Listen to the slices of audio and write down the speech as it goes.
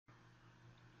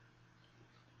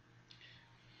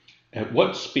At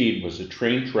what speed was the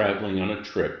train traveling on a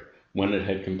trip when it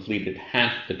had completed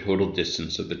half the total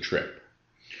distance of the trip?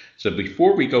 So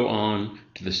before we go on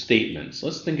to the statements,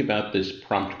 let's think about this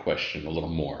prompt question a little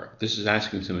more. This is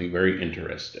asking something very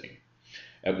interesting.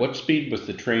 At what speed was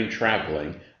the train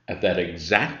traveling at that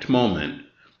exact moment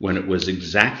when it was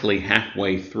exactly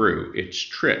halfway through its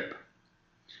trip?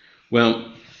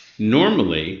 Well,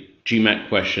 normally GMAT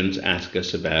questions ask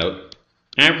us about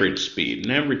average speed,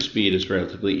 and average speed is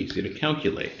relatively easy to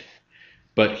calculate.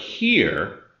 But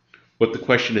here, what the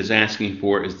question is asking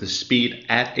for is the speed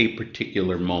at a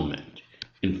particular moment.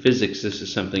 In physics, this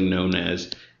is something known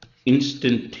as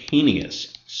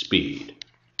instantaneous speed.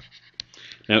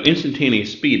 Now,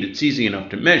 instantaneous speed, it's easy enough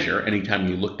to measure. Anytime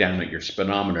you look down at your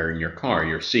speedometer in your car,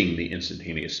 you're seeing the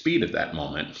instantaneous speed at that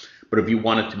moment. But if you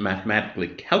wanted to mathematically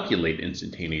calculate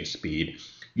instantaneous speed,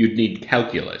 you'd need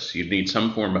calculus. You'd need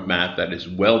some form of math that is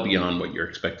well beyond what you're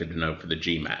expected to know for the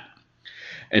GMAT.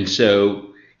 And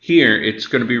so here, it's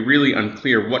going to be really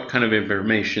unclear what kind of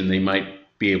information they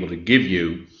might be able to give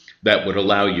you that would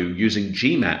allow you, using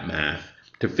GMAT math,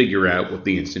 to figure out what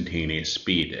the instantaneous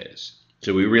speed is.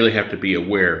 So we really have to be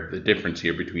aware of the difference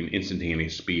here between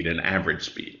instantaneous speed and average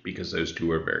speed, because those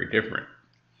two are very different.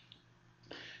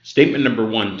 Statement number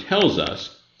 1 tells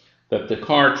us that the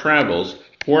car travels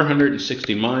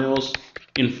 460 miles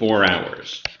in 4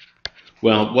 hours.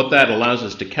 Well, what that allows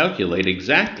us to calculate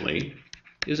exactly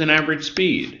is an average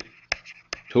speed.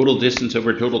 Total distance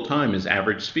over total time is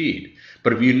average speed.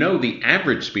 But if you know the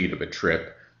average speed of a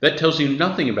trip, that tells you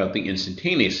nothing about the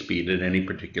instantaneous speed at any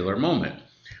particular moment.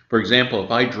 For example,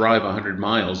 if I drive 100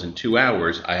 miles in 2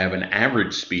 hours, I have an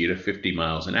average speed of 50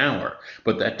 miles an hour.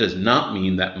 But that does not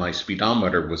mean that my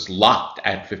speedometer was locked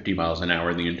at 50 miles an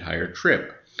hour the entire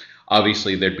trip.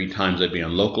 Obviously, there'd be times I'd be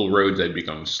on local roads, I'd be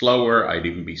going slower, I'd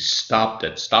even be stopped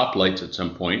at stoplights at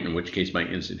some point, in which case my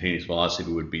instantaneous velocity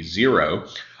would be 0.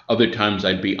 Other times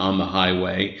I'd be on the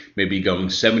highway, maybe going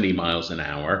 70 miles an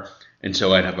hour, and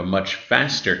so I'd have a much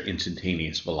faster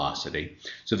instantaneous velocity.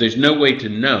 So there's no way to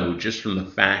know, just from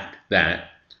the fact that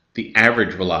the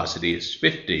average velocity is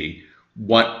 50,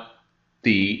 what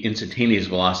the instantaneous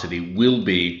velocity will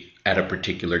be at a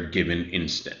particular given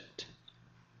instant.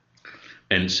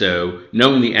 And so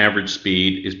knowing the average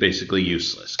speed is basically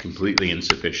useless, completely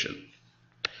insufficient.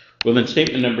 Well, then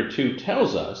statement number 2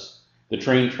 tells us the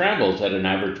train travels at an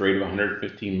average rate of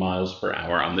 115 miles per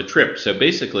hour on the trip. So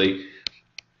basically,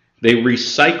 they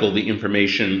recycle the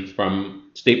information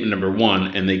from statement number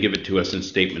 1 and they give it to us in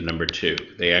statement number 2.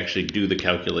 They actually do the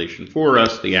calculation for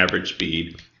us. The average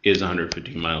speed is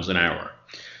 115 miles an hour.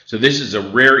 So this is a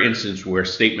rare instance where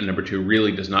statement number 2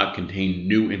 really does not contain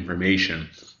new information.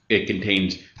 It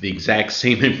contains the exact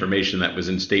same information that was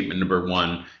in statement number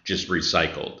 1, just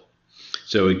recycled.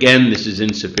 So again, this is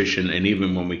insufficient, and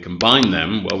even when we combine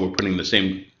them, well, we're putting the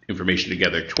same information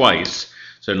together twice,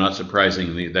 so not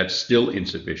surprisingly, that's still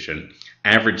insufficient.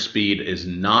 Average speed is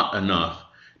not enough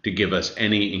to give us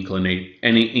any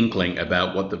inkling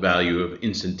about what the value of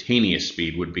instantaneous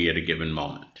speed would be at a given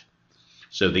moment.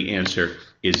 So the answer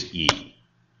is E.